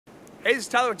Hey, this is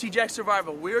Tyler with TJX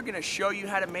Survival. We're going to show you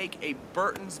how to make a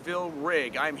Burtonsville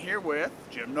rig. I'm here with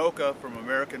Jim Nowka from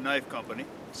American Knife Company.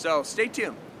 So stay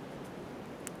tuned.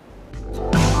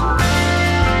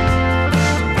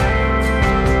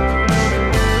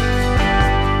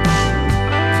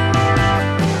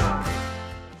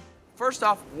 First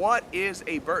off, what is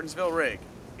a Burtonsville rig?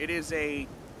 It is a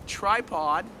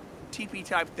tripod, teepee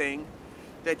type thing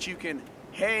that you can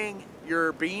hang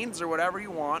your beans or whatever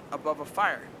you want above a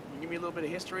fire. Can you give me a little bit of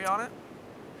history on it?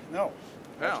 No.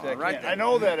 Oh, right. I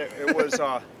know that it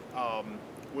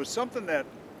was something that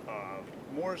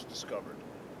Moors discovered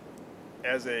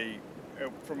as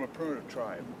from a primitive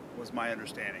tribe, was my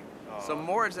understanding. So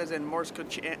Moors, as in Morse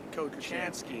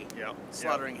Kochansky, yeah,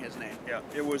 slaughtering his name. Yeah,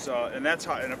 it was, and that's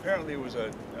how. And apparently, it was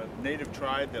a native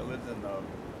tribe that lived in I'm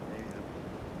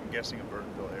guessing, a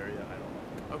Burtonsville area. I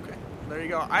don't know. Okay, there you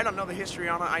go. I don't know the history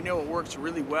on it. I know it works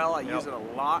really well. I use it a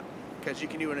lot because you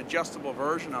can do an adjustable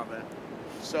version of it.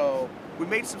 So we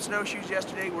made some snowshoes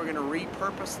yesterday. We're going to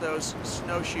repurpose those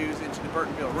snowshoes into the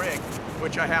Burtonsville rig,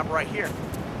 which I have right here.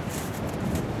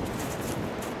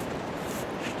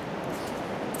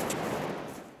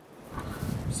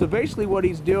 So basically what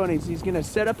he's doing is he's going to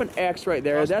set up an X right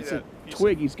there. That's a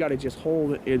twig he's got to just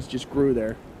hold. It's just grew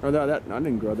there. Or no, I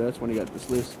didn't grow there. That's when he got this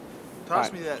loose.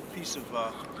 Toss me that piece of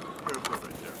paracord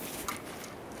right there.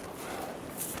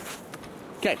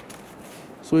 Okay.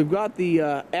 So we've got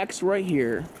the X right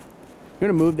here. I'm going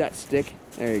to move that stick.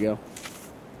 There you go.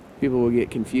 People will get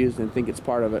confused and think it's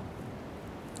part of it.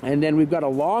 And then we've got a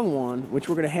long one, which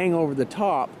we're going to hang over the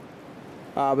top.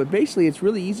 But basically it's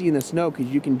really easy in the snow because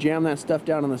you can jam that stuff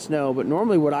down in the snow. But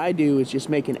normally what I do is just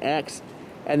make an X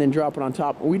and then drop it on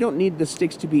top. We don't need the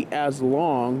sticks to be as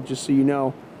long, just so you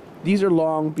know. These are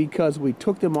long because we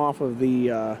took them off of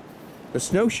the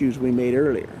snowshoes we made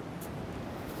earlier.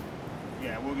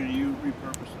 Yeah, we're going to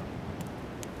repurpose them.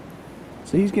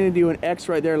 So he's going to do an X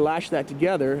right there, lash that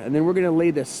together, and then we're going to lay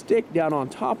the stick down on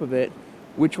top of it,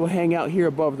 which will hang out here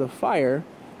above the fire.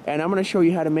 And I'm going to show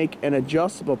you how to make an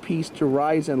adjustable piece to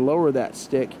rise and lower that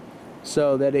stick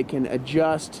so that it can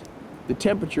adjust the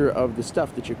temperature of the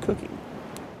stuff that you're cooking.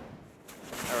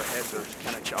 Our heads are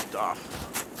kind of chopped off.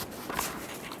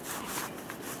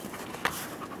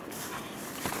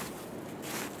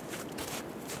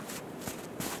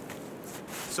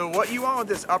 So what you want with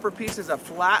this upper piece is a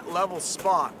flat level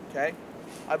spot, okay?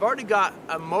 I've already got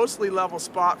a mostly level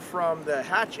spot from the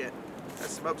hatchet. That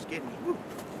smoke's getting me. Woo.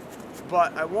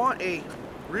 But I want a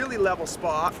really level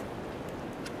spot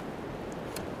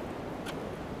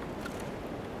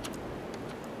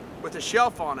with a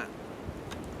shelf on it.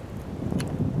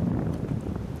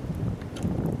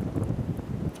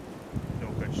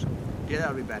 Don't catch something. Yeah,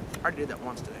 that would be bad. I already did that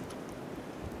once today.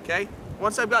 Okay,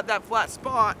 once I've got that flat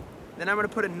spot, then I'm going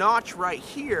to put a notch right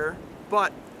here,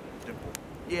 but Dimple.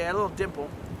 Yeah, a little dimple.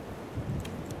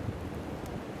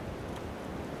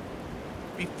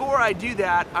 Before I do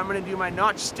that, I'm going to do my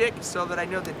notch stick so that I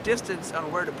know the distance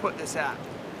on where to put this at.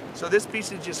 So this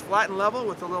piece is just flat and level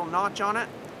with a little notch on it.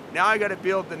 Now I got to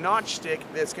build the notch stick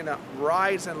that's going to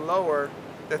rise and lower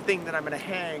the thing that I'm going to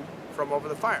hang from over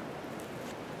the fire.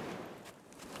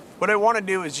 What I want to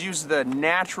do is use the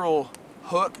natural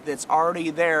hook that's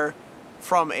already there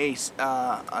from a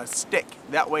stick.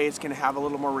 That way it's going to have a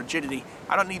little more rigidity.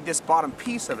 I don't need this bottom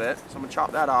piece of it, so I'm going to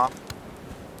chop that off.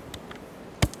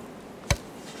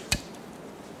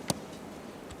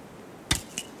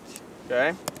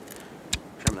 Okay,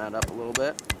 trim that up a little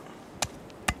bit.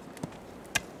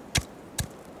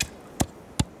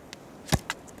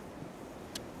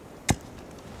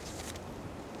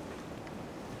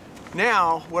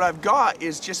 Now, what I've got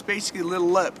is just basically a little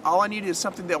lip. All I need is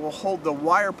something that will hold the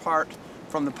wire part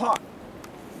from the pot.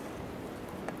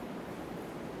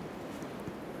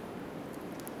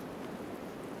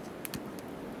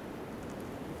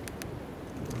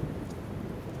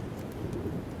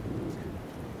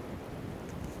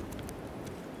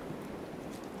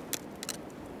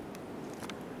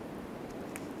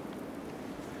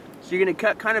 So you're going to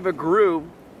cut kind of a groove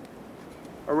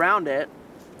around it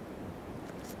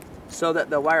so that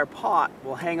the wire pot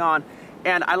will hang on.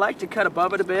 And I like to cut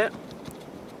above it a bit.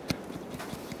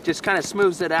 Just kind of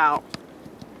smooths it out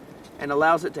and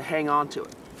allows it to hang on to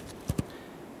it.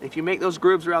 If you make those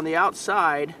grooves around the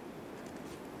outside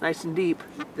nice and deep,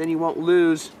 then you won't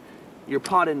lose your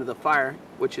pot into the fire,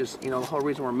 which is, you know, the whole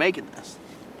reason we're making this.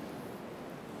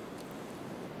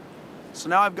 So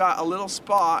now I've got a little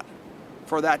spot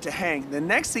for that to hang. The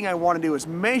next thing I want to do is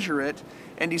measure it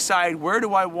and decide where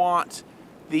do I want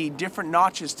the different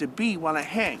notches to be when it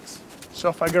hangs. So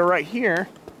if I go right here,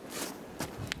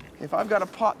 if I've got a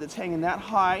pot that's hanging that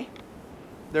high,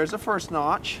 there's the first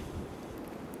notch.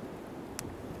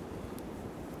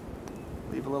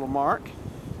 Leave a little mark.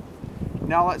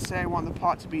 Now let's say I want the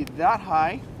pot to be that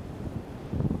high.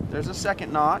 There's a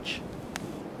second notch.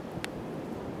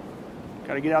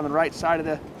 Got to get on the right side of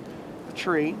the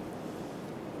tree.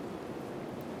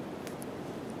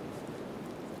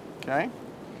 Okay.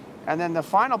 And then the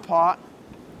final pot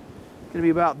is going to be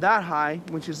about that high,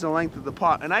 which is the length of the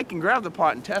pot. And I can grab the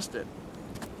pot and test it.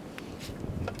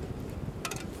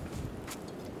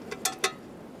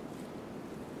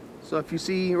 So if you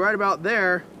see right about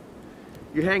there,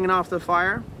 you're hanging off the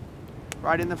fire,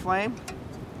 right in the flame.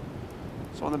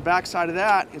 So on the back side of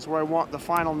that is where I want the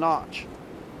final notch.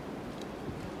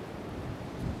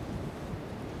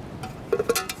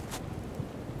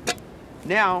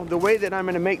 Now, the way that I'm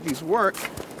going to make these work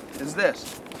is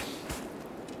this.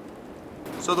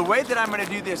 So the way that I'm going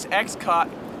to do this X cut,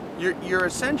 you're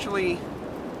essentially,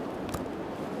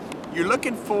 you're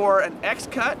looking for an X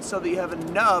cut so that you have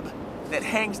a nub that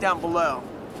hangs down below.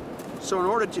 So in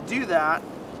order to do that,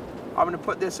 I'm going to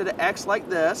put this at an X like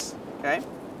this, okay?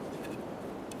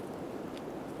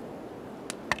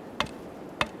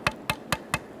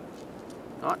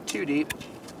 Not too deep.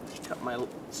 Cut my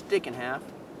stick in half.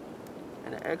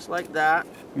 And an X like that.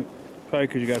 Probably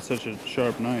because you got such a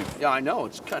sharp knife. Yeah, I know.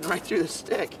 It's cutting right through the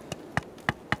stick.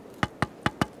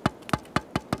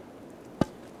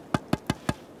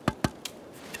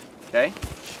 Okay?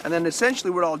 And then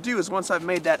essentially what I'll do is once I've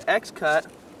made that X cut,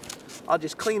 I'll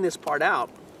just clean this part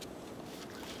out.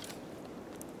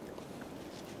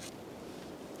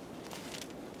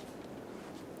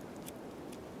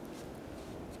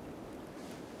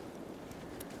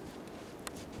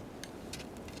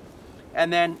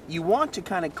 And then you want to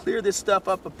kind of clear this stuff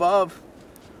up above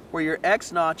where your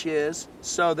X notch is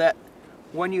so that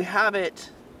when you have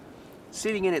it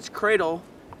sitting in its cradle,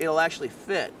 it'll actually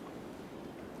fit.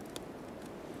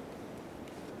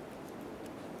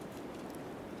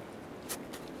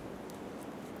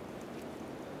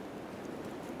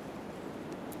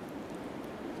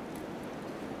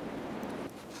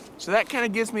 So that kind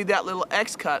of gives me that little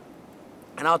X cut,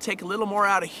 and I'll take a little more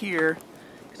out of here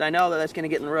because I know that that's going to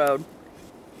get in the road.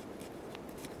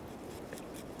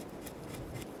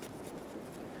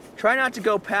 Try not to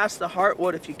go past the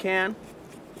heartwood if you can,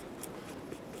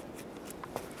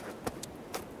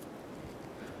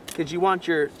 because you want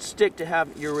your stick to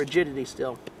have your rigidity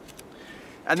still.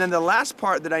 And then the last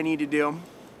part that I need to do,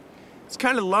 it's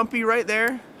kind of lumpy right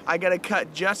there. I got to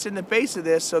cut just in the base of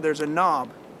this so there's a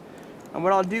knob. And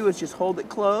what I'll do is just hold it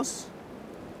close,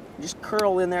 just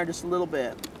curl in there just a little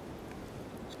bit.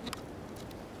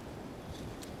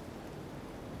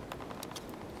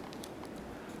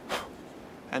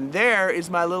 And there is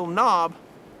my little knob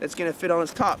that's going to fit on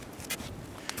its top.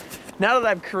 Now that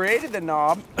I've created the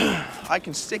knob, I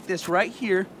can stick this right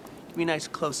here. Give me a nice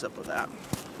close-up of that.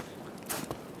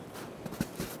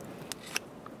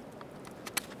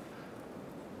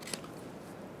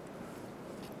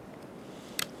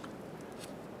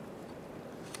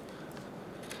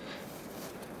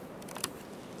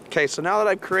 Okay, so now that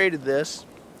I've created this,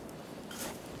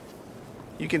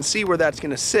 you can see where that's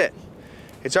going to sit.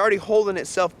 It's already holding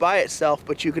itself by itself,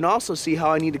 but you can also see how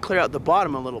I need to clear out the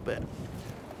bottom a little bit.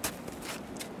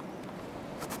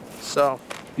 So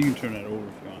you can turn that over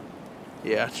if you want.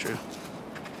 Yeah, that's true.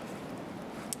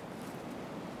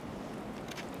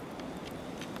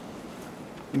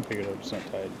 You can pick it up, it's not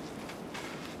tight.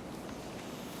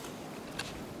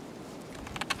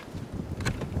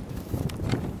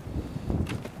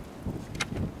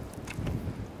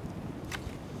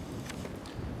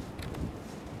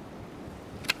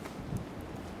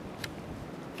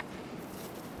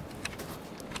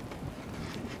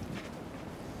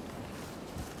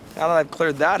 Now that I've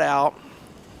cleared that out,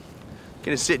 it's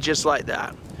gonna sit just like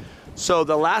that. So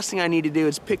the last thing I need to do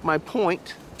is pick my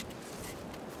point,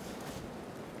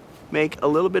 make a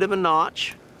little bit of a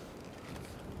notch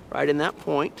right in that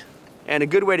point. And a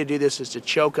good way to do this is to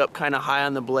choke up kind of high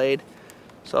on the blade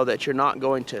so that you're not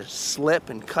going to slip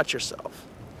and cut yourself,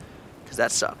 because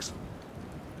that sucks.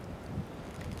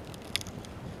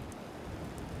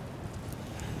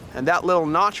 And that little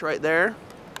notch right there,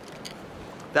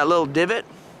 that little divot,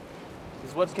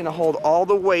 is what's going to hold all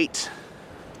the weight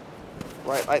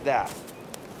right like that.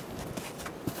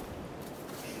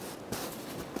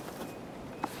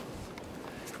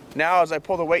 Now as I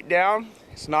pull the weight down,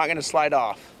 it's not going to slide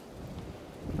off.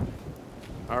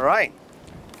 All right.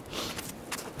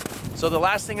 So the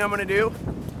last thing I'm going to do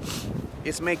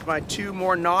is make my 2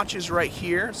 more notches right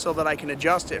here so that I can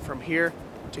adjust it from here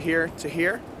to here to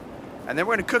here. And then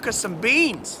we're going to cook us some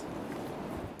beans.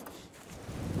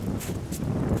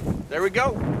 There we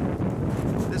go.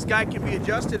 This guy can be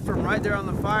adjusted from right there on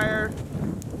the fire.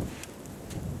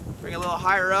 Bring it a little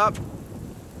higher up.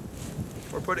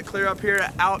 Or put it clear up here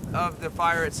out of the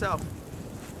fire itself.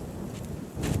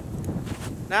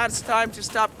 Now it's time to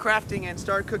stop crafting and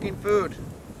start cooking food.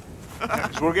 Yeah,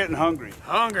 'cause we're getting hungry.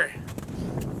 Hungry.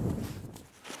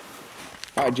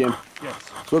 All right, Jim. Yes.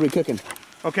 So what are we cooking?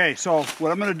 Okay, so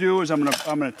what I'm gonna do is I'm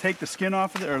gonna take the skin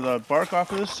off of it, or the bark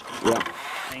off of this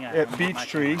beech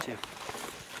tree,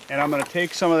 and I'm gonna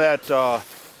take some of that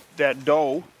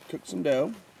dough, Cook some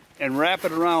dough, and wrap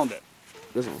it around it.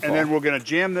 And then we're gonna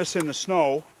jam this in the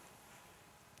snow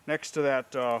next to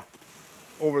that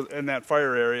over in that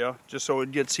fire area, just so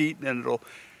it gets heat, and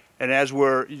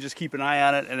you just keep an eye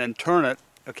on it and then turn it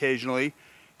occasionally,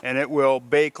 and it will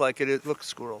bake like it is. Look,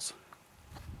 squirrels.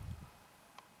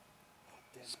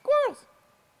 Squirrels.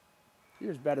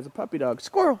 You're as bad as a puppy dog.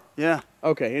 Squirrel. Yeah.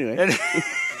 Okay. Anyway.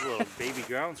 A little baby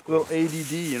ground squirrel. Little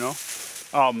ADD, you know.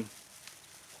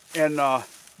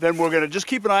 Then we're gonna just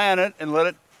keep an eye on it and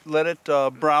let it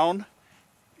brown,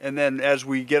 and then as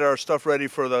we get our stuff ready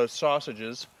for the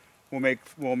sausages, we'll make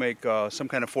some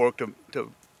kind of fork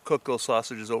to cook those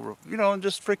sausages over. You know, and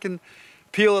just freaking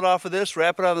peel it off of this,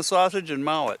 wrap it on the sausage, and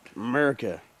mow it.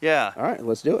 America. Yeah. All right,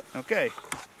 let's do it. Okay.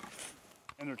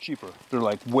 And they're cheaper. They're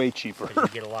like way cheaper. You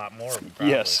get a lot more of them,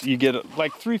 probably. Yes, you get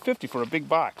like $3.50 for a big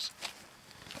box.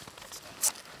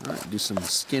 All right, do some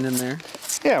skin in there.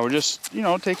 Yeah, we're just, you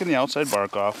know, taking the outside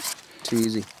bark off. Too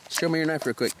easy. Show me your knife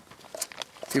real quick.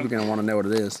 People are going to want to know what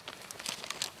it is.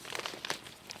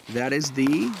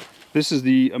 This is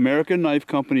the American Knife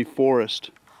Company Forest.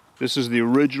 This is the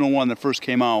original one that first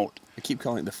came out. I keep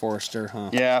calling it the Forester, huh?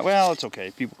 Yeah, well, it's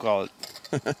okay. People call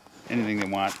it anything they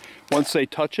want. Once they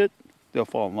touch it, they'll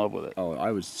fall in love with it. Oh,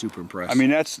 I was super impressed. I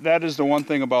mean, that is the one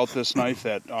thing about this knife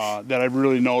that that I've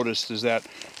really noticed is that,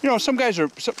 you know, some guys are,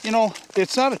 you know,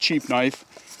 it's not a cheap knife,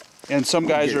 and some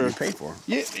guys are paid for.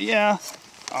 Yeah.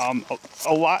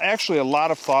 A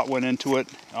lot of thought went into it.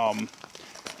 A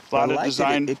lot of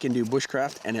design. It can do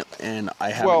bushcraft, and I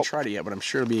haven't tried it yet, but I'm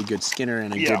sure it'll be a good skinner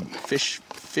and a good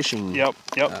fishing. Yep.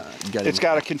 It's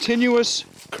got a continuous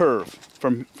curve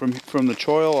from the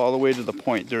choil all the way to the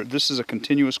point. This is a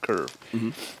continuous curve,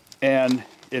 and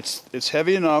it's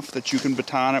heavy enough that you can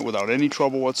baton it without any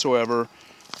trouble whatsoever.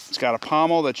 It's got a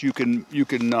pommel that you can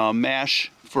mash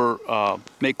for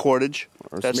make cordage.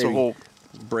 That's the whole.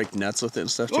 Break nuts with it and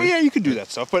stuff too? Oh yeah, you can do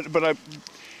that stuff, but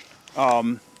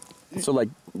so like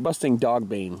busting dog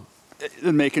bane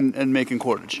and making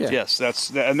cordage. Yeah. Yes,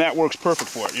 that works perfect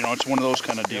for it. You know, it's one of those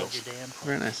kind of deals.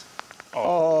 Very nice.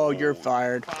 Oh, you're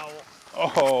fired.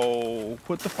 Oh,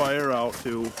 put the fire out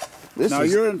too.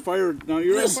 You're in fire. Now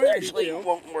you're in fire actually detail.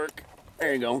 Won't work.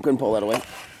 There you go. Couldn't pull that away.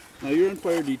 Now you're in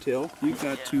fire detail. You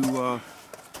screwed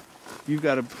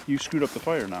up the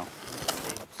fire now.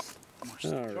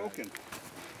 Choking.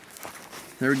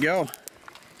 There we go.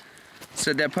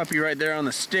 Set that puppy right there on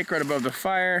the stick right above the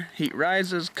fire. Heat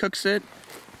rises, cooks it,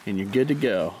 and you're good to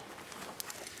go.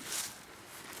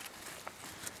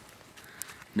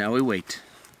 Now we wait.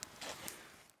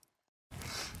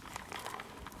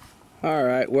 All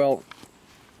right, well,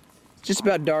 it's just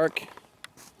about dark,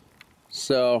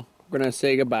 so we're gonna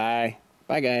say goodbye.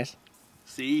 Bye, guys.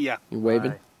 See ya. You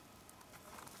waving? Bye.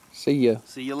 See ya.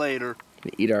 See you later.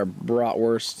 Gonna eat our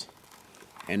bratwurst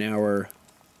and our.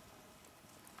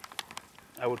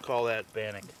 I would call that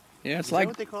Bannock. Yeah, it's Is like that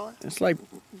what they call it? it's like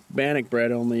bannock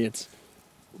bread, only it's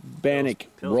bannock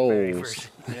Pillsbury rolls.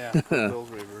 version. Yeah,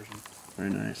 Pillsbury version. Very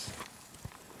nice.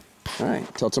 All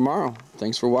right, till tomorrow.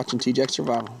 Thanks for watching TJX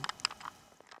Survival.